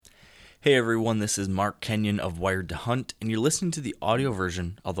Hey everyone, this is Mark Kenyon of Wired to Hunt, and you're listening to the audio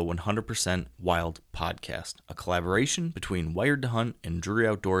version of the 100% Wild podcast, a collaboration between Wired to Hunt and Drury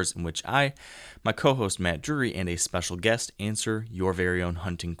Outdoors, in which I, my co-host Matt Drury, and a special guest answer your very own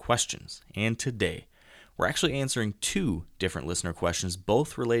hunting questions. And today, we're actually answering two different listener questions,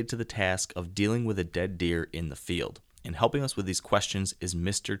 both related to the task of dealing with a dead deer in the field. And helping us with these questions is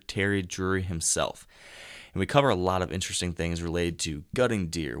Mr. Terry Drury himself. And we cover a lot of interesting things related to gutting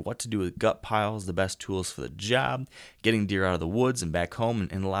deer, what to do with gut piles, the best tools for the job, getting deer out of the woods and back home,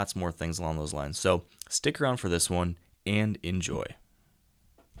 and lots more things along those lines. So stick around for this one and enjoy.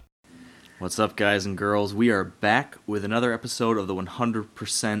 What's up, guys and girls? We are back with another episode of the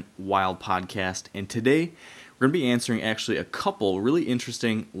 100% Wild podcast, and today we're going to be answering actually a couple really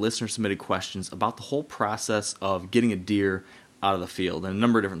interesting listener-submitted questions about the whole process of getting a deer out of the field, and a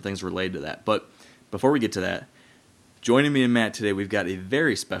number of different things related to that. But before we get to that, joining me and Matt today, we've got a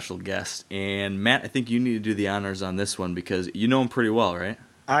very special guest. And Matt, I think you need to do the honors on this one because you know him pretty well, right?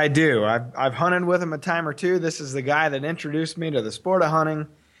 I do. I've hunted with him a time or two. This is the guy that introduced me to the sport of hunting.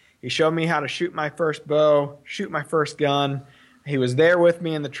 He showed me how to shoot my first bow, shoot my first gun. He was there with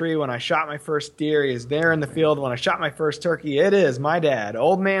me in the tree when I shot my first deer. He was there in the field when I shot my first turkey. It is my dad,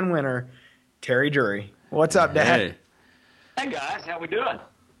 Old Man Winter, Terry Drury. What's up, Dad? Hey guys, how we doing?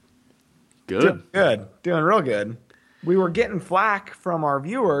 Good. Doing real good. We were getting flack from our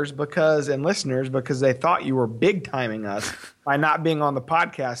viewers and listeners because they thought you were big timing us by not being on the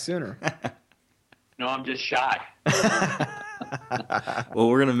podcast sooner. No, I'm just shy. Well,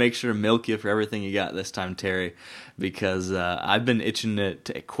 we're going to make sure to milk you for everything you got this time, Terry, because I've been itching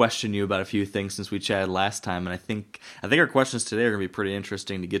to question you about a few things since we chatted last time, and I think our questions today are going to be pretty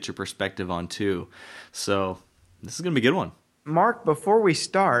interesting to get your perspective on, too. So this is going to be a good one. Mark, before we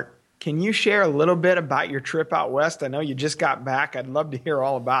start, can you share a little bit about your trip out west? I know you just got back. I'd love to hear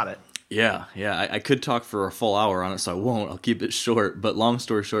all about it. Yeah. I could talk for a full hour on it, so I won't. I'll keep it short. But long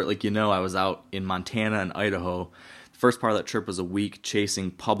story short, I was out in Montana and Idaho. The first part of that trip was a week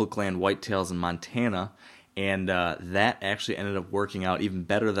chasing public land whitetails in Montana, and that actually ended up working out even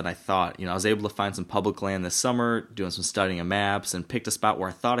better than I thought. I was able to find some public land this summer, doing some studying of maps, and picked a spot where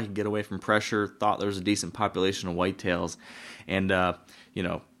I thought I could get away from pressure, thought there was a decent population of whitetails, and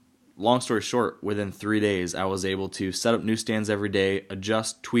long story short, within 3 days, I was able to set up new stands every day,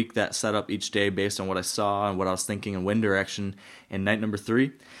 tweak that setup each day based on what I saw and what I was thinking in wind direction. And night number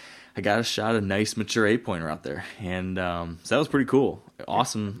 3, I got a shot a nice mature 8-pointer out there. And so that was pretty cool.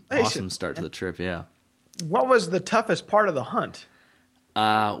 Awesome start to the trip, yeah. What was the toughest part of the hunt?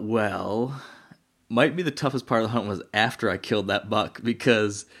 Well, might be the toughest part of the hunt was after I killed that buck,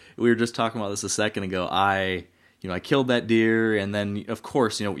 because we were just talking about this a second ago. I killed that deer, and then, of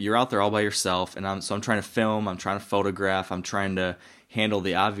course, you're out there all by yourself, and I'm trying to film, I'm trying to photograph, I'm trying to handle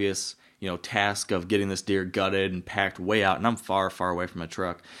the obvious, task of getting this deer gutted and packed way out, and I'm far, far away from my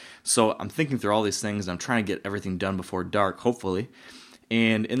truck. So I'm thinking through all these things, and I'm trying to get everything done before dark, hopefully.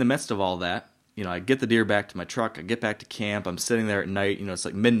 And in the midst of all that, I get the deer back to my truck, I get back to camp, I'm sitting there at night, it's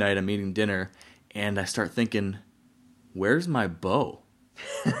like midnight, I'm eating dinner, and I start thinking, where's my bow?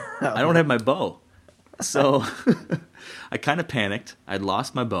 I don't have my bow. So I kind of panicked. I'd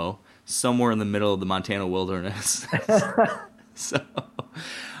lost my bow somewhere in the middle of the Montana wilderness. So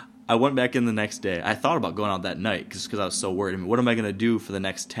I went back in the next day. I thought about going out that night because I was so worried. What am I going to do for the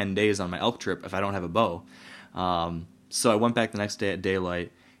next 10 days on my elk trip if I don't have a bow? So I went back the next day at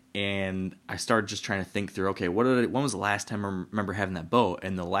daylight, and I started just trying to think through, okay, when was the last time I remember having that bow?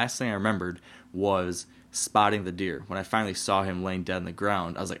 And the last thing I remembered was spotting the deer. When I finally saw him laying dead on the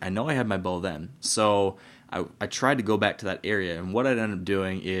ground, I was like, I know I had my bow then. So I tried to go back to that area, and what I ended up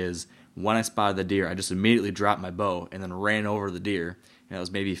doing is when I spotted the deer, I just immediately dropped my bow and then ran over the deer. It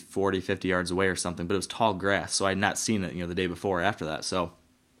was maybe 40, 50 yards away or something, but it was tall grass, so I had not seen it the day before or after that. So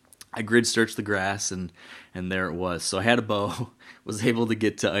I grid searched the grass, and there it was. So I had a bow, was able to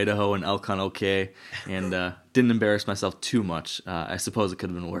get to Idaho and elk hunt okay, and didn't embarrass myself too much. I suppose it could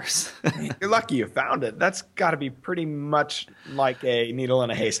have been worse. You're lucky you found it. That's got to be pretty much like a needle in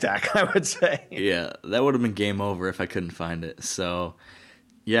a haystack, I would say. Yeah, that would have been game over if I couldn't find it. So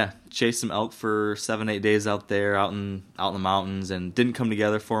yeah, chased some elk for 7-8 days out there, out in the mountains, and didn't come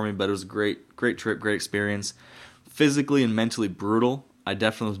together for me, but it was a great trip, great experience. Physically and mentally brutal. I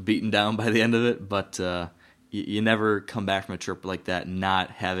definitely was beaten down by the end of it, but you never come back from a trip like that not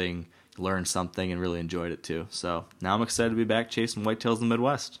having learned something and really enjoyed it too. So now I'm excited to be back chasing whitetails in the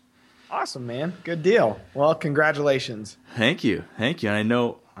Midwest. Awesome, man. Good deal. Well, congratulations. Thank you. And I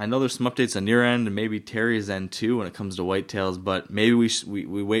know there's some updates on your end and maybe Terry's end too when it comes to whitetails, but maybe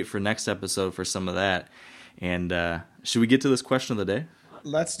we wait for next episode for some of that. And should we get to this question of the day?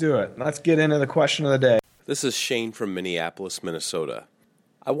 Let's do it. Let's get into the question of the day. This is Shane from Minneapolis, Minnesota.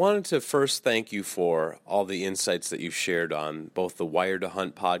 I wanted to first thank you for all the insights that you've shared on both the Wired to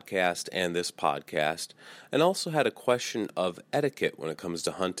Hunt podcast and this podcast, and also had a question of etiquette when it comes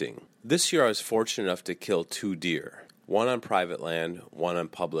to hunting. This year I was fortunate enough to kill 2 deer, one on private land, one on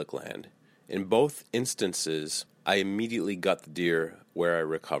public land. In both instances, I immediately gut the deer where I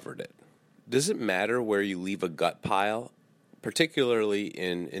recovered it. Does it matter where you leave a gut pile, particularly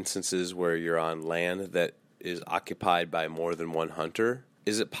in instances where you're on land that is occupied by more than one hunter?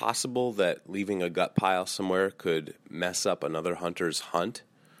 Is it possible that leaving a gut pile somewhere could mess up another hunter's hunt?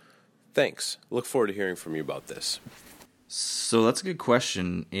 Thanks. Look forward to hearing from you about this. So that's a good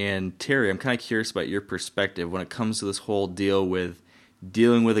question. And Terry, I'm kind of curious about your perspective when it comes to this whole deal with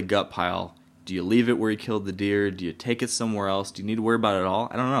dealing with a gut pile. Do you leave it where you killed the deer? Do you take it somewhere else? Do you need to worry about it at all?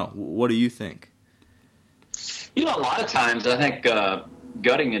 I don't know. What do you think? A lot of times I think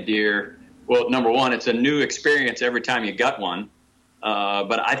gutting a deer, well, number one, it's a new experience every time you gut one.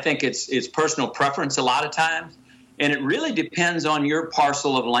 But I think it's personal preference a lot of times. And it really depends on your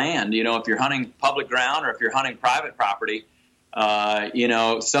parcel of land. If you're hunting public ground or if you're hunting private property,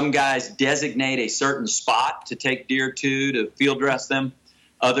 some guys designate a certain spot to take deer to field dress them.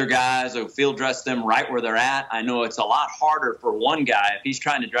 Other guys will field dress them right where they're at. I know it's a lot harder for one guy. If he's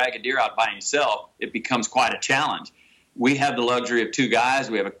trying to drag a deer out by himself, it becomes quite a challenge. We have the luxury of 2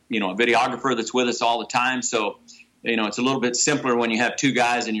 guys. We have a videographer that's with us all the time. So, it's a little bit simpler when you have 2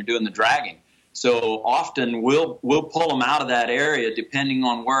 guys and you're doing the dragging. So often we'll pull them out of that area depending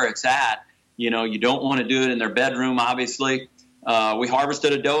on where it's at. You don't want to do it in their bedroom, obviously. We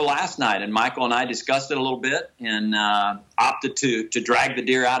harvested a doe last night, and Michael and I discussed it a little bit and opted to drag the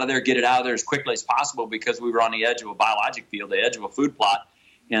deer out of there, get it out of there as quickly as possible because we were on the edge of a biologic field, the edge of a food plot.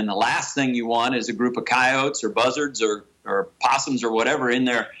 And the last thing you want is a group of coyotes or buzzards or possums or whatever in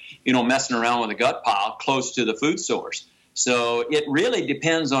there, messing around with a gut pile close to the food source. So it really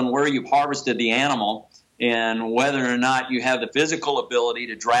depends on where you've harvested the animal and whether or not you have the physical ability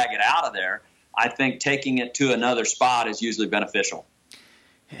to drag it out of there. I think taking it to another spot is usually beneficial.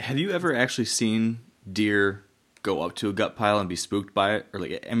 Have you ever actually seen deer go up to a gut pile and be spooked by it? Or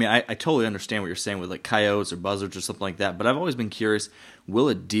I totally understand what you're saying with like coyotes or buzzards or something like that, but I've always been curious, will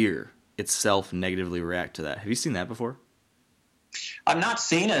a deer itself negatively react to that? Have you seen that before? I've not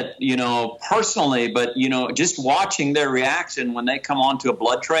seen it, personally, but, just watching their reaction when they come onto a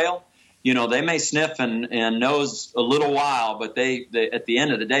blood trail, they may sniff and nose a little while, but they at the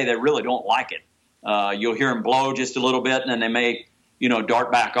end of the day, they really don't like it. You'll hear them blow just a little bit and then they may,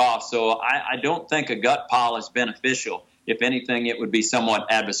 dart back off. So I don't think a gut pile is beneficial. If anything, it would be somewhat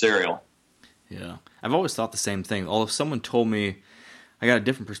adversarial. Yeah. I've always thought the same thing. Although if someone told me, I got a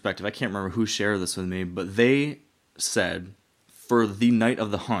different perspective. I can't remember who shared this with me, but they said for the night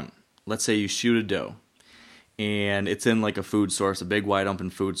of the hunt, let's say you shoot a doe, and it's in like a food source, a big wide open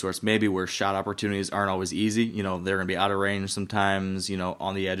food source, maybe where shot opportunities aren't always easy. They're going to be out of range sometimes,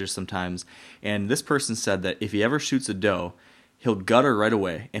 on the edges sometimes. And this person said that if he ever shoots a doe, he'll gut her right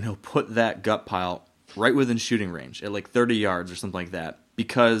away, and he'll put that gut pile right within shooting range at like 30 yards or something like that,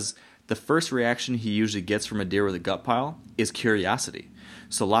 because the first reaction he usually gets from a deer with a gut pile is curiosity.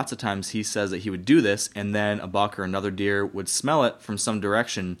 So lots of times he says that he would do this, and then a buck or another deer would smell it from some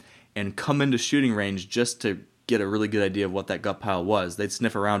direction and come into shooting range just to get a really good idea of what that gut pile was. They'd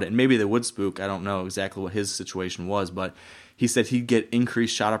sniff around it, and maybe they would spook. I don't know exactly what his situation was, but he said he'd get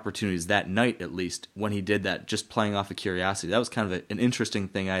increased shot opportunities that night, at least, when he did that, just playing off of curiosity. That was kind of an interesting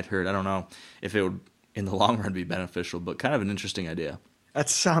thing I'd heard. I don't know if it would, in the long run, be beneficial, but kind of an interesting idea. That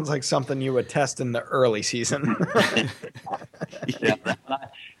sounds like something you would test in the early season. Yeah.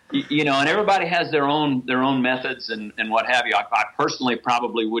 And everybody has their own methods and what have you. I personally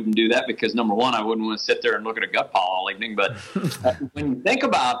probably wouldn't do that because, number one, I wouldn't want to sit there and look at a gut pile all evening. But when you think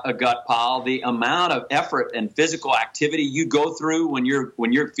about a gut pile, the amount of effort and physical activity you go through when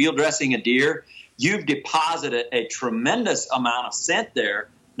you're field dressing a deer, you've deposited a tremendous amount of scent there,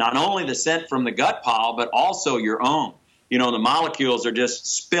 not only the scent from the gut pile, but also your own. The molecules are just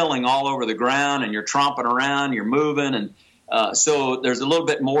spilling all over the ground, and you're tromping around, you're moving, and so there's a little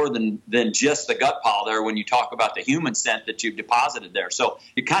bit more than just the gut pile there when you talk about the human scent that you've deposited there. So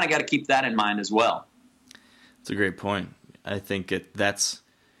you kind of got to keep that in mind as well. That's a great point. I think that's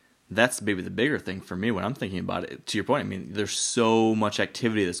maybe the bigger thing for me when I'm thinking about it. To your point, I mean, there's so much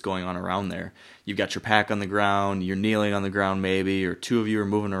activity that's going on around there. You've got your pack on the ground, you're kneeling on the ground maybe, or 2 of you are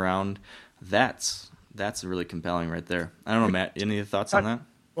moving around. That's really compelling right there. I don't know, Matt, any thoughts on that?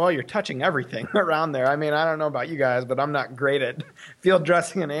 Well, you're touching everything around there. I mean, I don't know about you guys, but I'm not great at field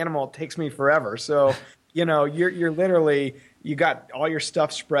dressing an animal. It takes me forever. So, you're literally you got all your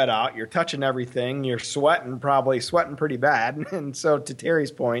stuff spread out. You're touching everything. You're probably sweating pretty bad. And so to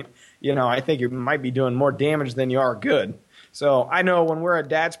Terry's point, I think you might be doing more damage than you are good. So I know when we're at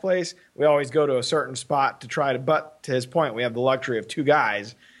Dad's place, we always go to a certain spot to try to, but to his point, we have the luxury of 2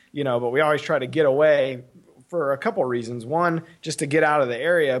 guys, but we always try to get away for a couple of reasons. One, just to get out of the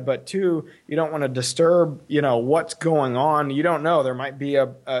area, but 2, you don't want to disturb, what's going on. You don't know. There might be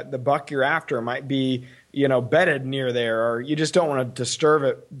the buck you're after might be, bedded near there, or you just don't want to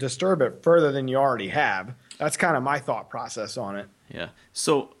disturb it further than you already have. That's kind of my thought process on it. Yeah.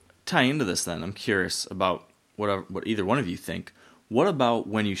 So tying into this then, I'm curious about what either one of you think. What about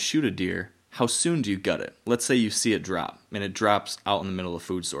when you shoot a deer, how soon do you gut it? Let's say you see it drop, and it drops out in the middle of the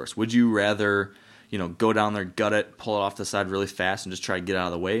food source. Would you rather, go down there, gut it, pull it off the side really fast, and just try to get out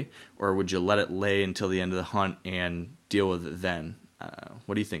of the way? Or would you let it lay until the end of the hunt and deal with it then?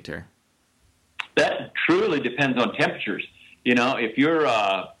 What do you think, Terry? That truly depends on temperatures. If you're,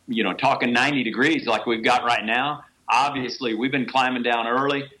 talking 90 degrees like we've got right now, obviously we've been climbing down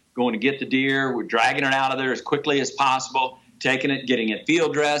early, going to get the deer. We're dragging it out of there as quickly as possible, taking it, getting it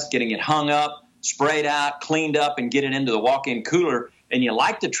field dressed, getting it hung up, sprayed out, cleaned up, and get it into the walk-in cooler. And you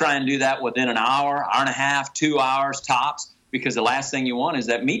like to try and do that within an hour, hour and a half, 2 hours tops, because the last thing you want is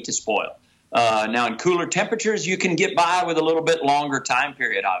that meat to spoil. Now, in cooler temperatures, you can get by with a little bit longer time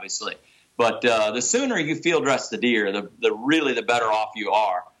period, obviously. But the sooner you field dress the deer, the better off you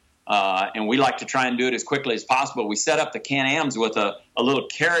are. And we like to try and do it as quickly as possible. We set up the Can-Ams with a little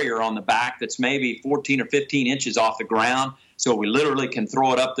carrier on the back that's maybe 14 or 15 inches off the ground. So we literally can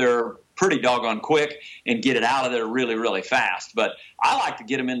throw it up there pretty doggone quick and get it out of there really, really fast. But I like to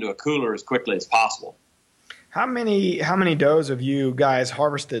get them into a cooler as quickly as possible. How many does have you guys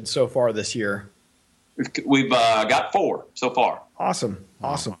harvested so far this year? We've got 4 so far. Awesome.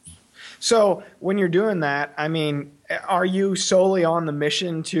 So when you're doing that, are you solely on the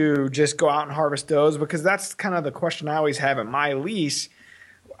mission to just go out and harvest does? Because that's kind of the question I always have at my lease.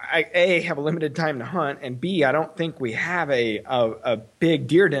 I have a limited time to hunt, and B, I don't think we have a big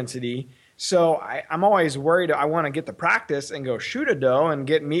deer density. So I'm always worried. I want to get the practice and go shoot a doe and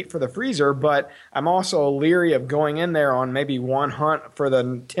get meat for the freezer, but I'm also leery of going in there on maybe one hunt for the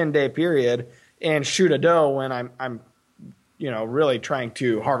 10-day period and shoot a doe when I'm really trying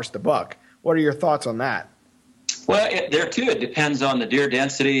to harvest a buck. What are your thoughts on that? Well, there too, it depends on the deer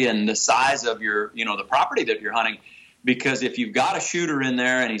density and the size of your, the property that you're hunting. Because if you've got a shooter in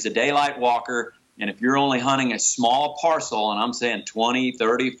there and he's a daylight walker, and if you're only hunting a small parcel, and I'm saying 20,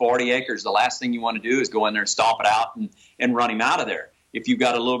 30, 40 acres, the last thing you want to do is go in there and stomp it out and run him out of there. If you've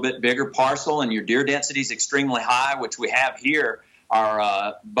got a little bit bigger parcel and your deer density is extremely high, which we have here,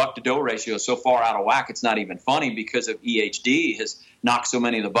 our buck-to-doe ratio is so far out of whack, it's not even funny because of EHD has knocked so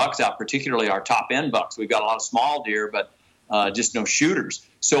many of the bucks out, particularly our top-end bucks. We've got a lot of small deer, but just no shooters.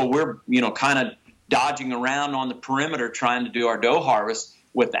 So we're, kind of dodging around on the perimeter trying to do our doe harvest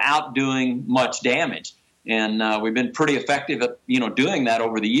without doing much damage. And we've been pretty effective at, doing that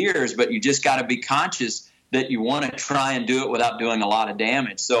over the years, but you just got to be conscious that you want to try and do it without doing a lot of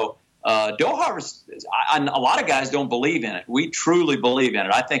damage. So doe harvest, a lot of guys don't believe in it. We truly believe in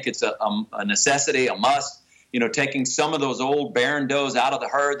it. I think it's a necessity, a must. Taking some of those old barren does out of the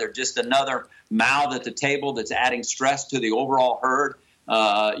herd, they're just another mouth at the table that's adding stress to the overall herd.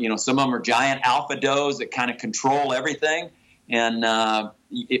 Some of them are giant alpha does that kind of control everything. And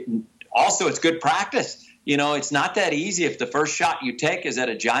it's good practice. It's not that easy if the first shot you take is at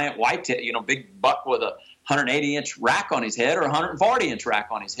a giant whitetail, big buck with a 180-inch rack on his head or a 140-inch rack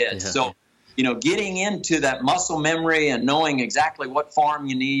on his head. Yeah. So, getting into that muscle memory and knowing exactly what farm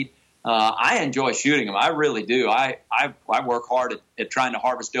you need, I enjoy shooting them. I really do. I work hard at trying to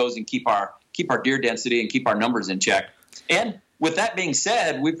harvest does and keep our deer density and keep our numbers in check. And with that being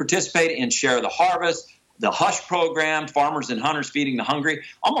said, we participate in Share the Harvest, the Hush program, Farmers and Hunters Feeding the Hungry.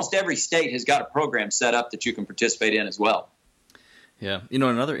 Almost every state has got a program set up that you can participate in as well. Yeah.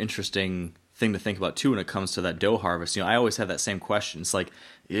 Another interesting thing to think about too when it comes to that doe harvest, I always have that same question. It's like,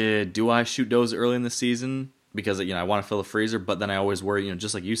 do I shoot does early in the season? Because, I want to fill the freezer, but then I always worry,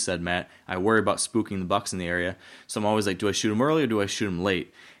 just like you said, Matt, I worry about spooking the bucks in the area. So I'm always like, do I shoot them early or do I shoot them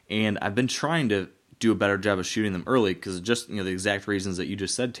late? And I've been trying to do a better job of shooting them early because just, the exact reasons that you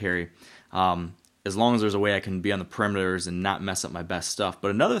just said, Terry. As long as there's a way I can be on the perimeters and not mess up my best stuff. But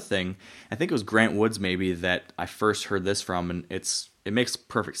another thing, I think it was Grant Woods maybe that I first heard this from, and it makes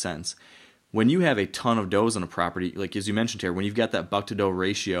perfect sense. When you have a ton of does on a property, like as you mentioned, Terry, when you've got that buck-to-doe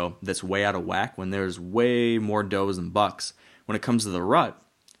ratio that's way out of whack, when there's way more does than bucks, when it comes to the rut,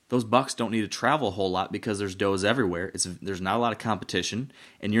 those bucks don't need to travel a whole lot because there's does everywhere. There's not a lot of competition,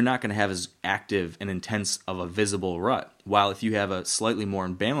 and you're not going to have as active and intense of a visible rut. While if you have a slightly more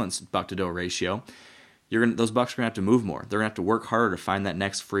imbalanced buck to doe ratio, those bucks are going to have to move more. They're going to have to work harder to find that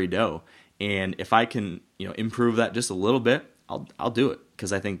next free doe. And if I can, improve that just a little bit, I'll do it,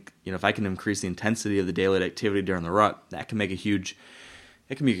 because I think, if I can increase the intensity of the daylight activity during the rut, that can make a huge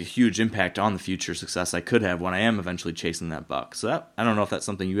impact on the future success I could have when I am eventually chasing that buck. So I don't know if that's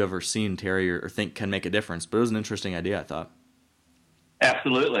something you've ever seen, Terry, or think can make a difference, but it was an interesting idea, I thought.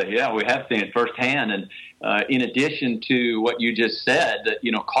 Absolutely. Yeah, we have seen it firsthand. And in addition to what you just said, that,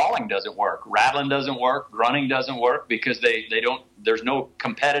 calling doesn't work, rattling doesn't work, grunting doesn't work, because there's no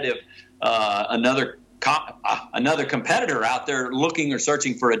competitive, another competitor out there looking or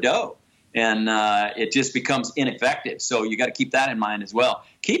searching for a doe. And it just becomes ineffective. So you got to keep that in mind as well.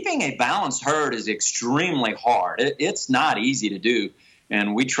 Keeping a balanced herd is extremely hard. It's not easy to do.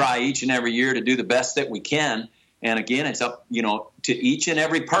 And we try each and every year to do the best that we can. And again, it's up, to each and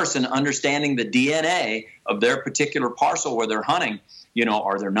every person understanding the DNA of their particular parcel where they're hunting.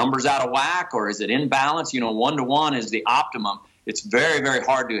 Are their numbers out of whack, or is it in balance? 1-to-1 is the optimum. It's very, very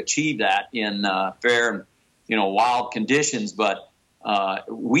hard to achieve that in fair, wild conditions. But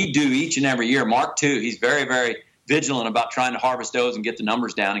we do each and every year. Mark, too, he's very, very vigilant about trying to harvest does and get the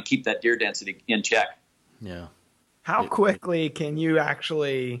numbers down and keep that deer density in check. Yeah. How quickly can you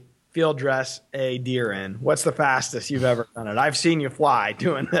actually field dress a deer in? What's the fastest you've ever done it? I've seen you fly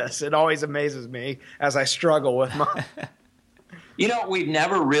doing this. It always amazes me as I struggle with mine. We've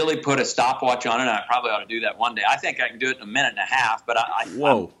never really put a stopwatch on it, and I probably ought to do that one day. I think I can do it in a minute and a half, but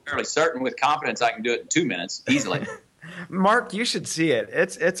I'm fairly certain with confidence I can do it in 2 minutes easily. Mark, you should see it.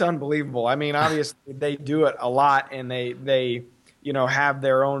 It's unbelievable. I mean, obviously they do it a lot, and they have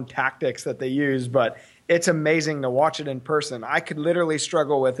their own tactics that they use, but it's amazing to watch it in person. I could literally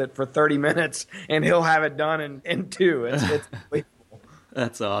struggle with it for 30 minutes, and he'll have it done in 2. It's unbelievable.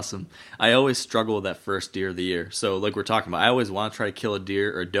 That's awesome. I always struggle with that first deer of the year. So like we're talking about, I always want to try to kill a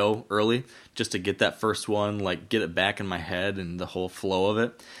deer or a doe early just to get that first one, like get it back in my head and the whole flow of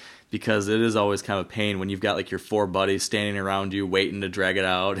it. Because it is always kind of a pain when you've got like your 4 buddies standing around you waiting to drag it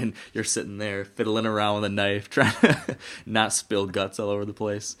out, and you're sitting there fiddling around with a knife trying to not spill guts all over the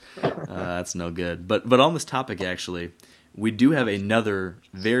place. That's no good. But on this topic, actually, we do have another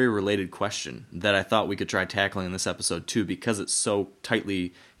very related question that I thought we could try tackling in this episode too, because it's so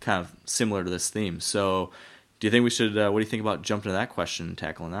tightly kind of similar to this theme. So do you think we should, what do you think about jumping to that question and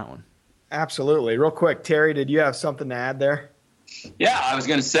tackling that one? Absolutely. Real quick, Terry, did you have something to add there? Yeah, I was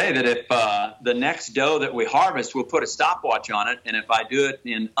going to say that if the next doe that we harvest, we'll put a stopwatch on it, and if I do it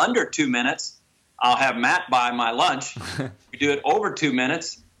in under 2 minutes, I'll have Matt buy my lunch. If we do it over 2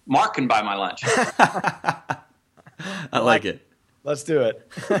 minutes, Mark can buy my lunch. I like it. Let's do it.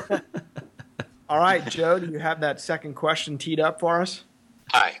 All right, Joe, do you have that second question teed up for us?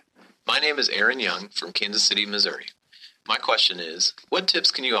 Hi, my name is Aaron Young from Kansas City, Missouri. My question is, what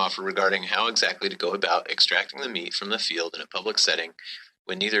tips can you offer regarding how exactly to go about extracting the meat from the field in a public setting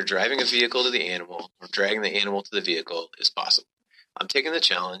when neither driving a vehicle to the animal or dragging the animal to the vehicle is possible? I'm taking the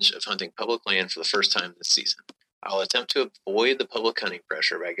challenge of hunting public land for the first time this season. I'll attempt to avoid the public hunting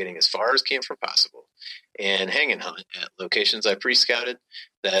pressure by getting as far as camper possible and hang and hunt at locations I pre-scouted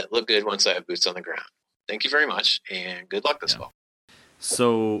that look good once I have boots on the ground. Thank you very much, and good luck this fall.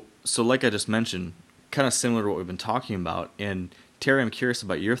 So like I just mentioned, kind of similar to what we've been talking about. And Terry, I'm curious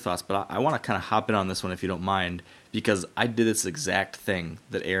about your thoughts, but I want to kind of hop in on this one if you don't mind, because I did this exact thing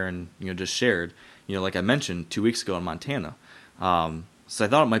that Aaron, just shared, like I mentioned 2 weeks ago in Montana. So I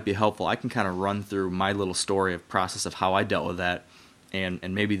thought it might be helpful. I can kind of run through my little story of process of how I dealt with that, and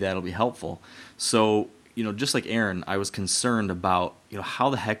maybe that'll be helpful. So, just like Aaron, I was concerned about, how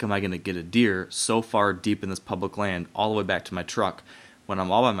the heck am I going to get a deer so far deep in this public land all the way back to my truck when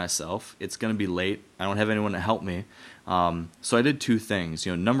I'm all by myself? It's going to be late. I don't have anyone to help me. So I did 2 things.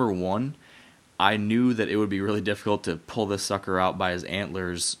 Number one, I knew that it would be really difficult to pull this sucker out by his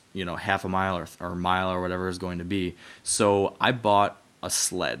antlers, half a mile or a mile or whatever it's going to be. So I bought a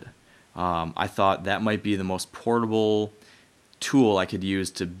sled. I thought that might be the most portable tool I could use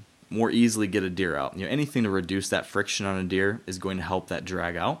to more easily get a deer out. Anything to reduce that friction on a deer is going to help that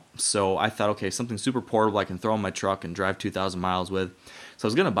drag out. So I thought, okay, something super portable I can throw in my truck and drive 2,000 miles with. So I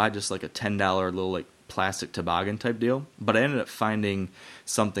was going to buy just like a $10 little like plastic toboggan type deal, but I ended up finding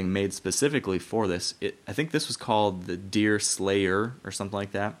something made specifically for this. I think this was called the Deer Slayer or something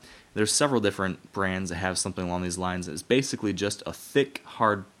like that. There's several different brands that have something along these lines. It's basically just a thick,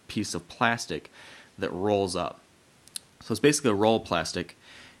 hard piece of plastic that rolls up. So it's basically a roll of plastic.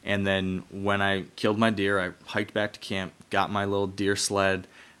 And then when I killed my deer, I hiked back to camp, got my little deer sled,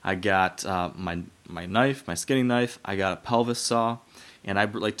 I got my knife, my skinning knife. I got a pelvis saw, and I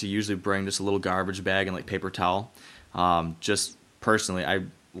like to usually bring just a little garbage bag and like paper towel. Just personally, I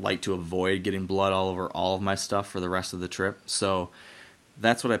like to avoid getting blood all over all of my stuff for the rest of the trip. So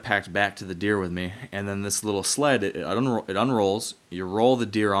that's what I packed back to the deer with me. And then this little sled, it unrolls. You roll the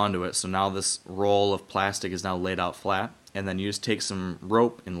deer onto it. So now this roll of plastic is now laid out flat. And then you just take some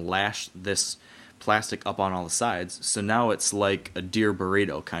rope and lash this plastic up on all the sides. So now it's like a deer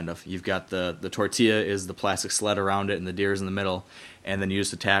burrito, kind of. You've got the tortilla is the plastic sled around it, and the deer's in the middle. And then you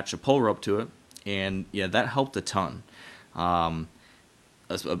just attach a pull rope to it. And yeah, that helped a ton.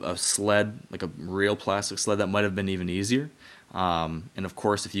 A sled, like a real plastic sled, that might have been even easier. And of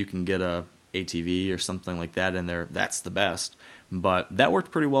course, if you can get a ATV or something like that in there, that's the best. But that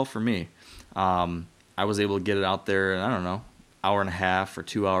worked pretty well for me. I was able to get it out there in, I don't know, hour and a half or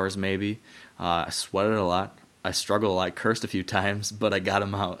 2 hours maybe. I sweated a lot. I struggled a lot, cursed a few times, but I got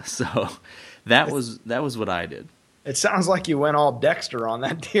him out. So that was what I did. It sounds like you went all Dexter on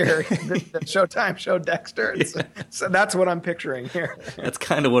that deer. The Showtime show Dexter. Yeah. So that's what I'm picturing here. That's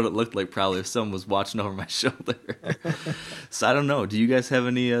kind of what it looked like probably if someone was watching over my shoulder. So I don't know. Do you guys have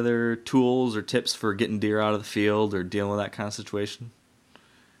any other tools or tips for getting deer out of the field or dealing with that kind of situation?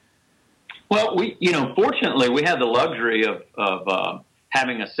 Well, fortunately, we have the luxury of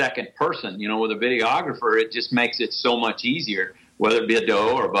having a second person. With a videographer, it just makes it so much easier, whether it be a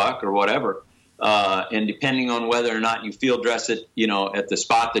doe or a buck or whatever. And depending on whether or not you field dress it, at the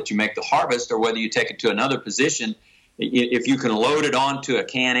spot that you make the harvest, or whether you take it to another position, if you can load it onto a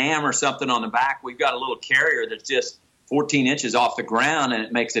Can-Am or something on the back, we've got a little carrier that's just 14 inches off the ground, and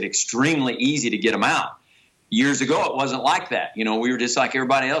it makes it extremely easy to get them out. Years ago, it wasn't like that. We were just like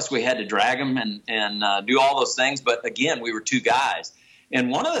everybody else. We had to drag them and do all those things. But again, we were two guys. And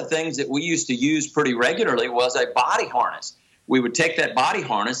one of the things that we used to use pretty regularly was a body harness. We would take that body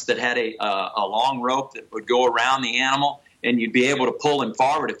harness that had a long rope that would go around the animal, and you'd be able to pull him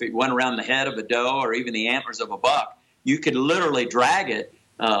forward. If it went around the head of a doe or even the antlers of a buck, you could literally drag it.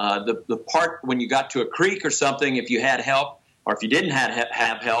 The part when you got to a creek or something, if you had help, or if you didn't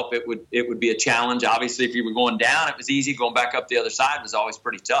have help, it would be a challenge. Obviously, if you were going down, it was easy. Going back up the other side was always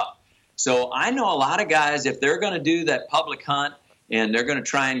pretty tough. So I know a lot of guys, if they're going to do that public hunt and they're going to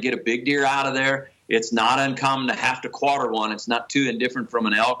try and get a big deer out of there, it's not uncommon to have to quarter one. It's not too indifferent from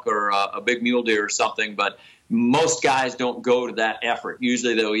an elk or a big mule deer or something, but most guys don't go to that effort.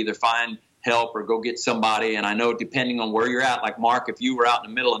 Usually they'll either find help or go get somebody. And I know depending on where you're at, like Mark, if you were out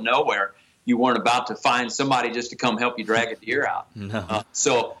in the middle of nowhere, you weren't about to find somebody just to come help you drag a deer out. No.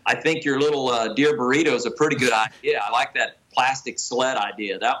 So I think your little deer burrito is a pretty good idea. I like that plastic sled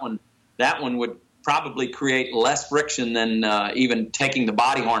idea. That one would probably create less friction than even taking the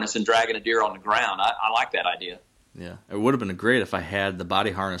body harness and dragging a deer on the ground. I like that idea. Yeah, it would have been great if I had the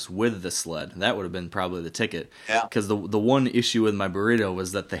body harness with the sled. That would have been probably the ticket. Yeah. Because the one issue with my burrito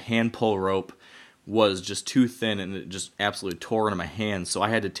was that the hand pull rope was just too thin, and it just absolutely tore into my hands. So I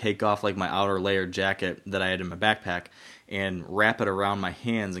had to take off like my outer layer jacket that I had in my backpack and wrap it around my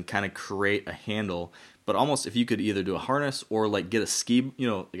hands and kind of create a handle. But almost if you could either do a harness or like get a ski,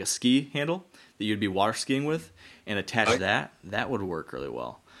 like a ski handle that you'd be water skiing with and attach that would work really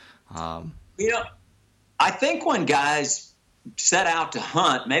well. I think when guys set out to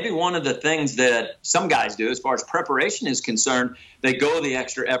hunt, maybe one of the things that some guys do as far as preparation is concerned, they go the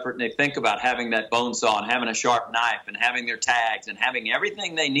extra effort and they think about having that bone saw and having a sharp knife and having their tags and having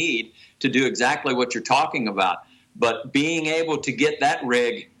everything they need to do exactly what you're talking about. But being able to get that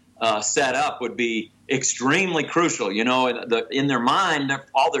rig set up would be extremely crucial. In their mind,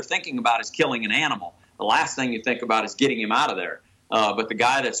 all they're thinking about is killing an animal. The last thing you think about is getting him out of there. But the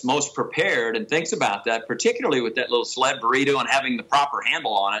guy that's most prepared and thinks about that, particularly with that little sled burrito and having the proper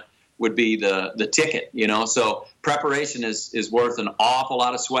handle on it, would be the ticket. So preparation is worth an awful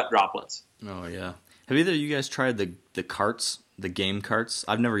lot of sweat droplets. Oh yeah. Have either of you guys tried the carts, the game carts?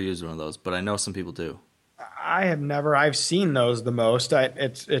 I've never used one of those, but I know some people do. I have never. I've seen those the most.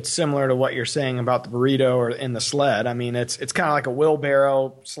 It's similar to what you're saying about the burrito or in the sled. I mean, it's kind of like a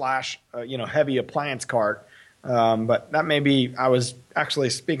wheelbarrow / heavy appliance cart. But that may be. I was actually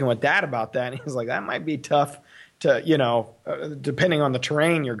speaking with Dad about that, and he was like, "That might be tough to, depending on the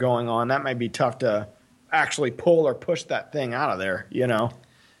terrain you're going on, that might be tough to actually pull or push that thing out of there."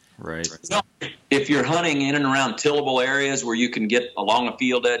 Right. If you're hunting in and around tillable areas where you can get along a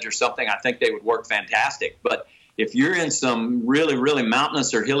field edge or something, I think they would work fantastic. But if you're in some really, really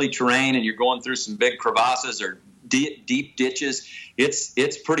mountainous or hilly terrain and you're going through some big crevasses or deep ditches,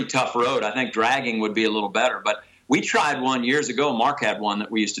 it's pretty tough road. I think dragging would be a little better. But we tried one years ago. Mark had one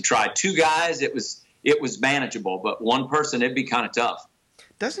that we used to try. 2 guys, it was manageable. But one person, it'd be kind of tough.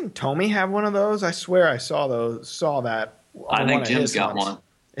 Doesn't Tommy have one of those? I swear I saw that. I think Jim's got one.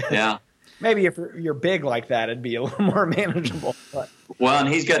 Yeah. Maybe if you're big like that, it'd be a little more manageable. But. Well, and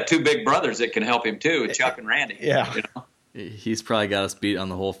he's got 2 big brothers that can help him too, Chuck and Randy. Yeah. You know? He's probably got us beat on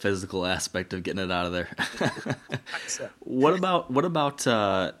the whole physical aspect of getting it out of there. What about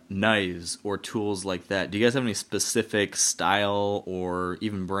knives or tools like that? Do you guys have any specific style or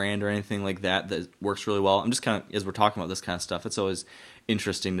even brand or anything like that works really well? I'm just kind of, as we're talking about this kind of stuff, it's always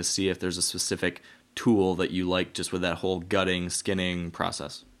interesting to see if there's a specific tool that you like just with that whole gutting, skinning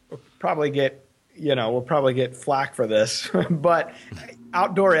process. We'll probably get flack for this, but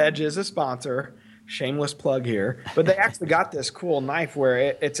Outdoor Edge is a sponsor. Shameless plug here, but they actually got this cool knife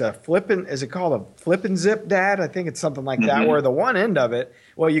where it's a is it called a flip and zip, Dad? I think it's something like that, where the one end of it,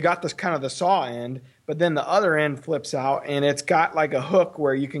 well, you got this kind of the saw end, but then the other end flips out, and it's got like a hook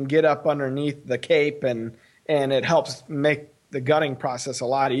where you can get up underneath the cape, and it helps make the gutting process a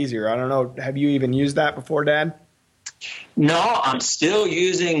lot easier. I don't know, have you even used that before, Dad? No, I'm still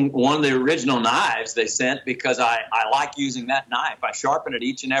using one of the original knives they sent because I like using that knife. I sharpen it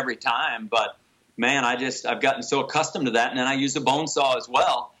each and every time, but man, I've gotten so accustomed to that, and then I use a bone saw as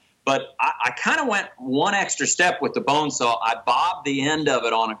well. But I kind of went one extra step with the bone saw. I bobbed the end of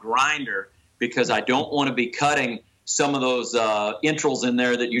it on a grinder because I don't want to be cutting some of those entrails in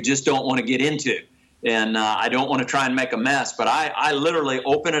there that you just don't want to get into. And I don't want to try and make a mess. But I literally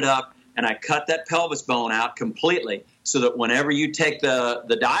open it up, and I cut that pelvis bone out completely so that whenever you take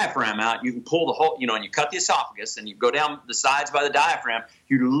the diaphragm out, you can pull the whole, and you cut the esophagus and you go down the sides by the diaphragm,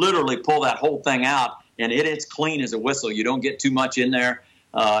 you literally pull that whole thing out, and it's clean as a whistle. You don't get too much in there.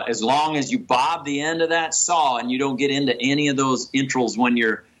 As long as you bob the end of that saw and you don't get into any of those entrails when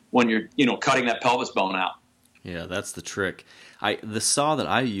you're cutting that pelvis bone out. Yeah, that's the trick. The saw that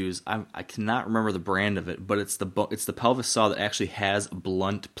I use, I cannot remember the brand of it, but it's the pelvis saw that actually has a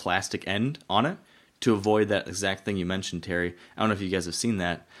blunt plastic end on it to avoid that exact thing you mentioned, Terry. I don't know if you guys have seen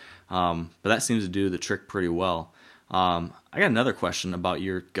that, but that seems to do the trick pretty well. I got another question about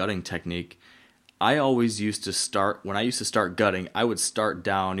your gutting technique. I always used to start gutting, I would start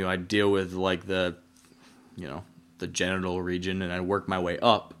down, I'd deal with like the genital region, and I'd work my way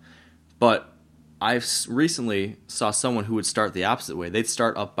up. But I've recently saw someone who would start the opposite way. They'd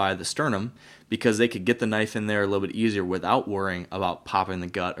start up by the sternum because they could get the knife in there a little bit easier without worrying about popping the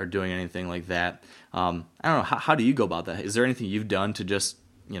gut or doing anything like that. I don't know. How do you go about that? Is there anything you've done to just,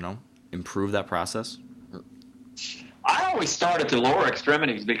 improve that process? I always start at the lower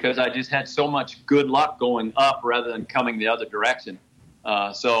extremities because I just had so much good luck going up rather than coming the other direction.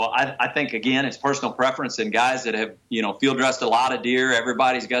 So I think, again, it's personal preference, and guys that have, field dressed a lot of deer,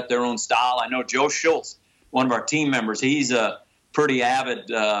 everybody's got their own style. I know Joe Schultz, one of our team members, he's a pretty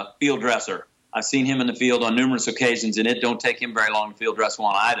avid field dresser. I've seen him in the field on numerous occasions, and it don't take him very long to field dress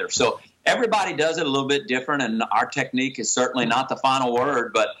one either. So everybody does it a little bit different, and our technique is certainly not the final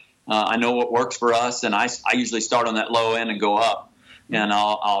word, but I know what works for us, and I usually start on that low end and go up. And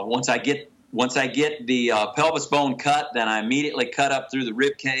I'll once I get the pelvis bone cut, then I immediately cut up through the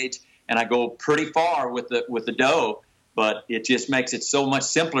rib cage, and I go pretty far with the dough. But it just makes it so much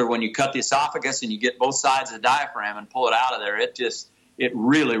simpler when you cut the esophagus and you get both sides of the diaphragm and pull it out of there. It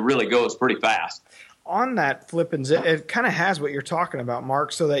really, really goes pretty fast. On that flip and zip, it kind of has what you're talking about,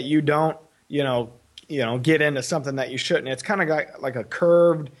 Mark, so that you don't, get into something that you shouldn't. It's kind of got like a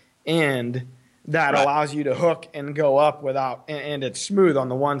curved end that allows you to hook and go up without, and it's smooth on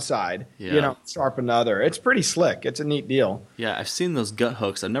the one side, sharp on the other. It's pretty slick. It's a neat deal. Yeah, I've seen those gut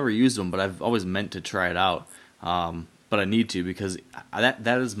hooks. I've never used them, but I've always meant to try it out. But I need to, because that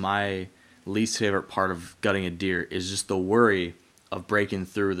is my least favorite part of gutting a deer, is just the worry of breaking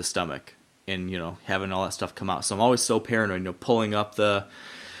through the stomach and, having all that stuff come out. So I'm always so paranoid, pulling up the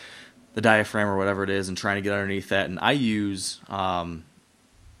diaphragm or whatever it is and trying to get underneath that. And I use,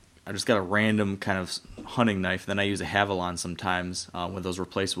 I just got a random kind of hunting knife. Then I use a Havalon sometimes with those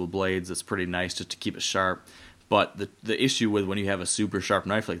replaceable blades. It's pretty nice just to keep it sharp. But the issue with when you have a super sharp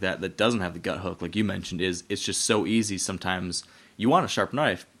knife like that doesn't have the gut hook, like you mentioned, is it's just so easy. Sometimes you want a sharp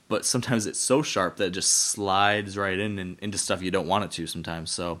knife, but sometimes it's so sharp that it just slides right in and into stuff you don't want it to sometimes.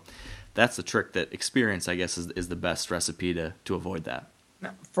 So that's the trick that experience, I guess, is the best recipe to avoid that.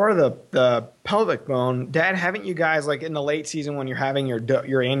 Now, for the pelvic bone, Dad, haven't you guys, like in the late season when you're having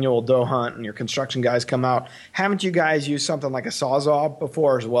your annual doe hunt and your construction guys come out, haven't you guys used something like a Sawzall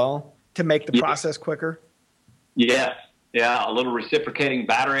before as well to make the process quicker? Yeah. A little reciprocating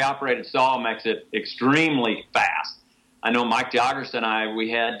battery-operated saw makes it extremely fast. I know Mike Joggers and we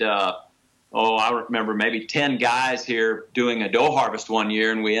had, I remember maybe 10 guys here doing a doe harvest one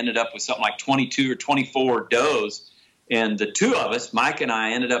year, and we ended up with something like 22 or 24 does. And the two of us, Mike and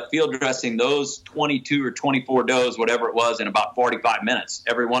I, ended up field dressing those 22 or 24 does, whatever it was, in about 45 minutes,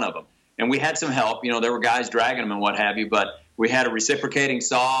 every one of them. And we had some help. There were guys dragging them and what have you, but we had a reciprocating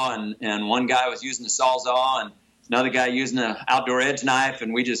saw, and one guy was using the Sawzall and another guy using an outdoor edge knife,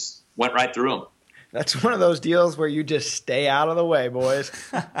 and we just went right through them. That's one of those deals where you just stay out of the way, boys.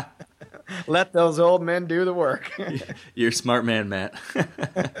 Let those old men do the work. You're a smart man, Matt.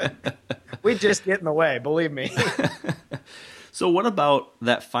 We just get in the way, believe me. So what about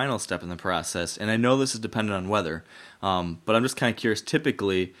that final step in the process? And I know this is dependent on weather, but I'm just kind of curious.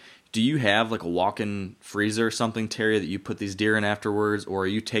 Typically, do you have like a walk-in freezer or something, Terry, that you put these deer in afterwards, or are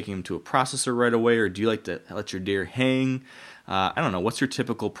you taking them to a processor right away, or do you like to let your deer hang? I don't know. What's your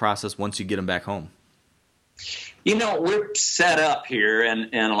typical process once you get them back home? We're set up here,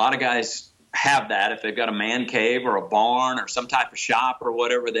 and a lot of guys have that. If they've got a man cave or a barn or some type of shop or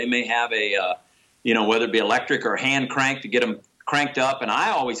whatever, they may have a, whether it be electric or hand crank to get them cranked up. And I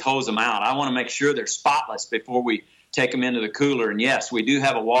always hose them out. I want to make sure they're spotless before we take them into the cooler. And yes, we do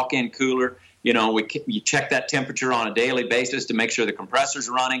have a walk-in cooler. You check that temperature on a daily basis to make sure the compressor's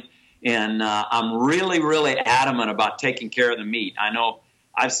running. And I'm really, really adamant about taking care of the meat. I know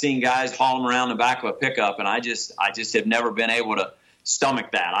I've seen guys haul them around the back of a pickup, and I just have never been able to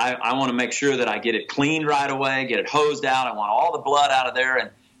stomach that. I want to make sure that I get it cleaned right away, get it hosed out. I want all the blood out of there,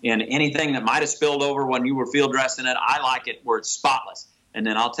 and anything that might have spilled over when you were field dressing it, I like it where it's spotless. And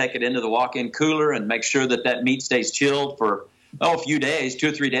then I'll take it into the walk-in cooler and make sure that meat stays chilled for a few days, 2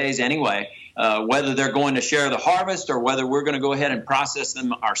 or 3 days anyway, whether they're going to share the harvest or whether we're going to go ahead and process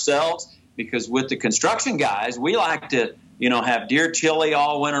them ourselves. Because with the construction guys, we like to have deer chili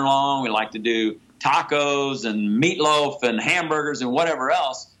all winter long. We like to do tacos and meatloaf and hamburgers and whatever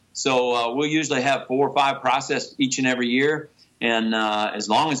else. So we'll usually have 4 or 5 processed each and every year. And as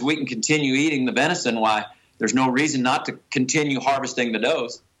long as we can continue eating the venison, why, there's no reason not to continue harvesting the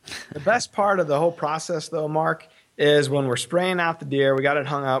does. The best part of the whole process, though, Mark, is when we're spraying out the deer, we got it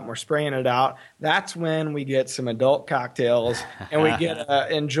hung up and we're spraying it out. That's when we get some adult cocktails and we get to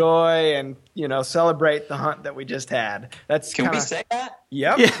enjoy and, celebrate the hunt that we just had. Can we say that?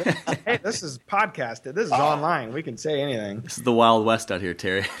 Yep. Yeah. Hey, this is podcasted. This is online. We can say anything. This is the Wild West out here,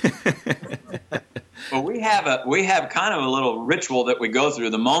 Terry. Well, we have kind of a little ritual that we go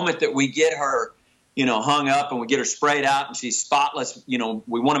through. The moment that we get her, hung up and we get her sprayed out and she's spotless,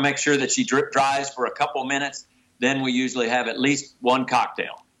 we want to make sure that she drip dries for a couple of minutes. Then we usually have at least one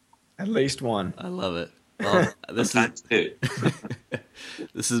cocktail. At least one. I love it. Well, this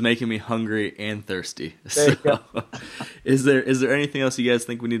is making me hungry and thirsty. There you go. Is there anything else you guys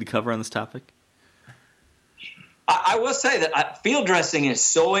think we need to cover on this topic? I will say that field dressing is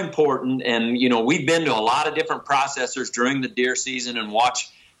so important, and we've been to a lot of different processors during the deer season and watch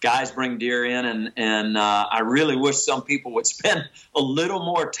guys bring deer in, and I really wish some people would spend a little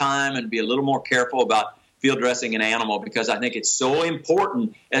more time and be a little more careful about field dressing an animal, because I think it's so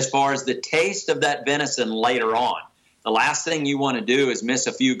important as far as the taste of that venison later on. The last thing you want to do is miss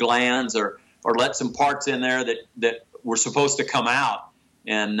a few glands or let some parts in there that were supposed to come out.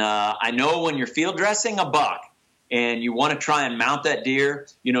 And I know when you're field dressing a buck and you want to try and mount that deer,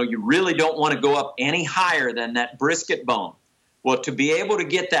 you really don't want to go up any higher than that brisket bone. Well, to be able to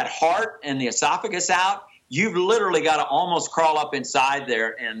get that heart and the esophagus out, you've literally got to almost crawl up inside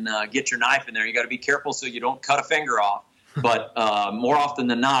there and get your knife in there. You got to be careful so you don't cut a finger off. But more often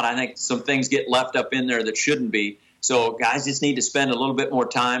than not, I think some things get left up in there that shouldn't be. So guys just need to spend a little bit more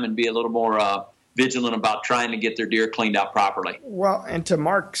time and be a little more vigilant about trying to get their deer cleaned out properly. Well, and to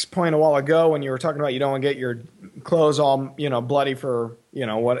Mark's point a while ago when you were talking about you don't want to get your clothes all, bloody for,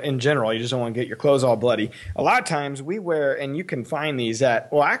 what in general, you just don't want to get your clothes all bloody. A lot of times we wear, and you can find these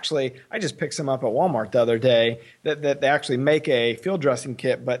actually, I just picked some up at Walmart the other day that they actually make a field dressing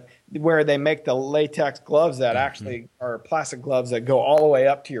kit, but where they make the latex gloves that actually are plastic gloves that go all the way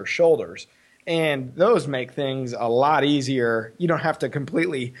up to your shoulders. And those make things a lot easier. You don't have to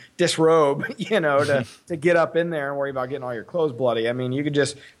completely disrobe, to get up in there and worry about getting all your clothes bloody. I mean, you could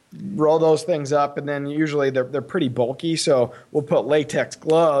just roll those things up, and then usually they're pretty bulky. So we'll put latex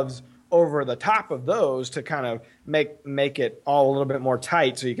gloves over the top of those to kind of make it all a little bit more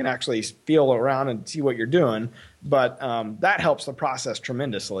tight so you can actually feel around and see what you're doing. But that helps the process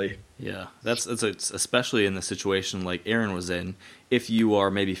tremendously. Yeah, that's especially in the situation like Aaron was in. If you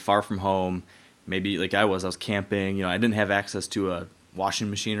are maybe far from home, maybe like I was camping, I didn't have access to a washing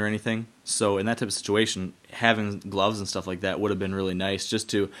machine or anything. So in that type of situation, having gloves and stuff like that would have been really nice just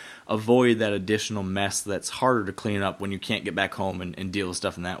to avoid that additional mess that's harder to clean up when you can't get back home and deal with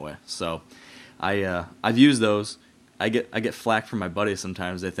stuff in that way. So I've used those. I get flack from my buddies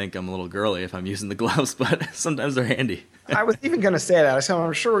sometimes. They think I'm a little girly if I'm using the gloves, but sometimes they're handy. I was even going to say that. So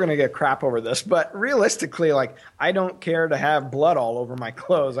I'm sure we're going to get crap over this, but realistically, like, I don't care to have blood all over my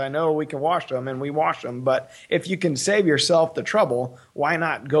clothes. I know we can wash them, and we wash them, but if you can save yourself the trouble, why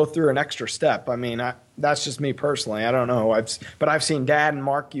not go through an extra step? I mean, that's just me personally. I don't know. But I've seen Dad and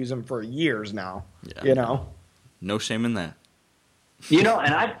Mark use them for years now. Yeah. You know, no shame in that. You know,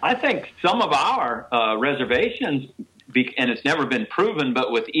 and I think some of our reservations, and it's never been proven,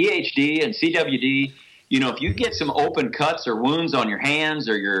 but with EHD and CWD, you know, if you get some open cuts or wounds on your hands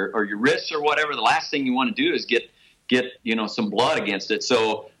or your wrists or whatever, the last thing you want to do is get you know, some blood against it.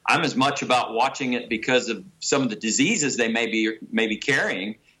 So I'm as much about watching it because of some of the diseases they may be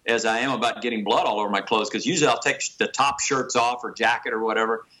carrying as I am about getting blood all over my clothes. Because usually I'll take the top shirts off or jacket or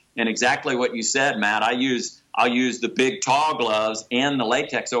whatever. And exactly what you said, Matt, I'll use the big tall gloves and the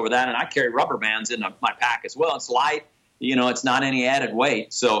latex over that, and I carry rubber bands in my pack as well. It's light, you know, it's not any added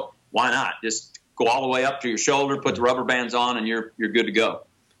weight, so why not just go all the way up to your shoulder, put the rubber bands on, and you're good to go.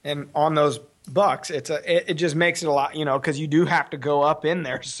 And on those bucks, it just makes it a lot, you know, because you do have to go up in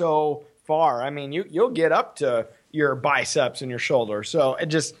there so far. I mean, you'll get up to your biceps and your shoulder, so it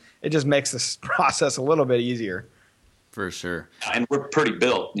just makes this process a little bit easier. For sure. And we're pretty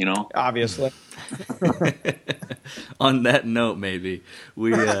built, you know. Obviously. On that note, maybe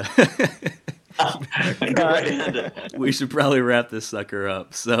we we should probably wrap this sucker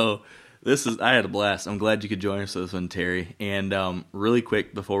up. So I had a blast. I'm glad you could join us for this one, Terry. And really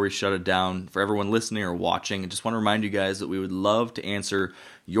quick before we shut it down, for everyone listening or watching, I just want to remind you guys that we would love to answer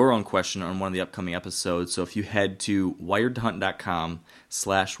your own question on one of the upcoming episodes. So if you head to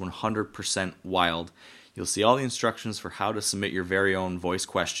wiredtohunt.com/100%wild, you'll see all the instructions for how to submit your very own voice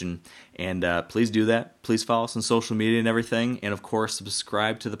question. And please do that. Please follow us on social media and everything. And, of course,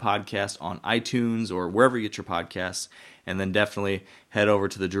 subscribe to the podcast on iTunes or wherever you get your podcasts. And then definitely head over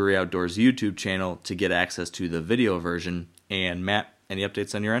to the Drury Outdoors YouTube channel to get access to the video version. And, Matt, any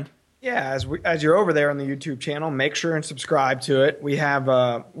updates on your end? Yeah, as you're over there on the YouTube channel, make sure and subscribe to it. We have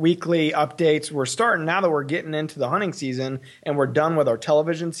weekly updates. We're starting, now that we're getting into the hunting season and we're done with our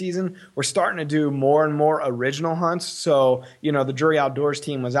television season, we're starting to do more and more original hunts. So, you know, the Drury Outdoors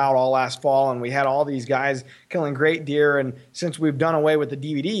team was out all last fall, and we had all these guys killing great deer. And since we've done away with the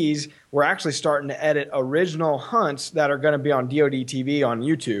DVDs, we're actually starting to edit original hunts that are going to be on DoD TV on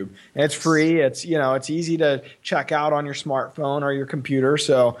YouTube. And it's free. It's, you know, it's easy to check out on your smartphone or your computer.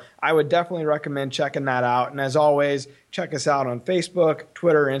 So I would definitely recommend checking that out. And as always, check us out on Facebook,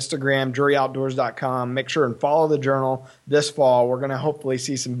 Twitter, Instagram, DruryOutdoors.com. Make sure and follow the journal this fall. We're going to hopefully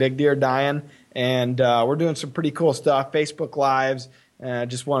see some big deer dying. And we're doing some pretty cool stuff, Facebook Lives.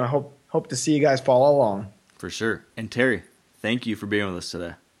 Just want to hope to see you guys follow along. For sure. And Terry, thank you for being with us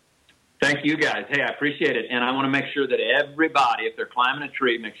today. Thank you, guys. Hey, I appreciate it. And I want to make sure that everybody, if they're climbing a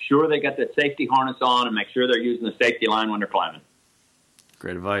tree, make sure they got that safety harness on and make sure they're using the safety line when they're climbing.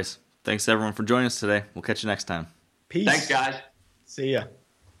 Great advice. Thanks, everyone, for joining us today. We'll catch you next time. Peace. Thanks, guys. See ya.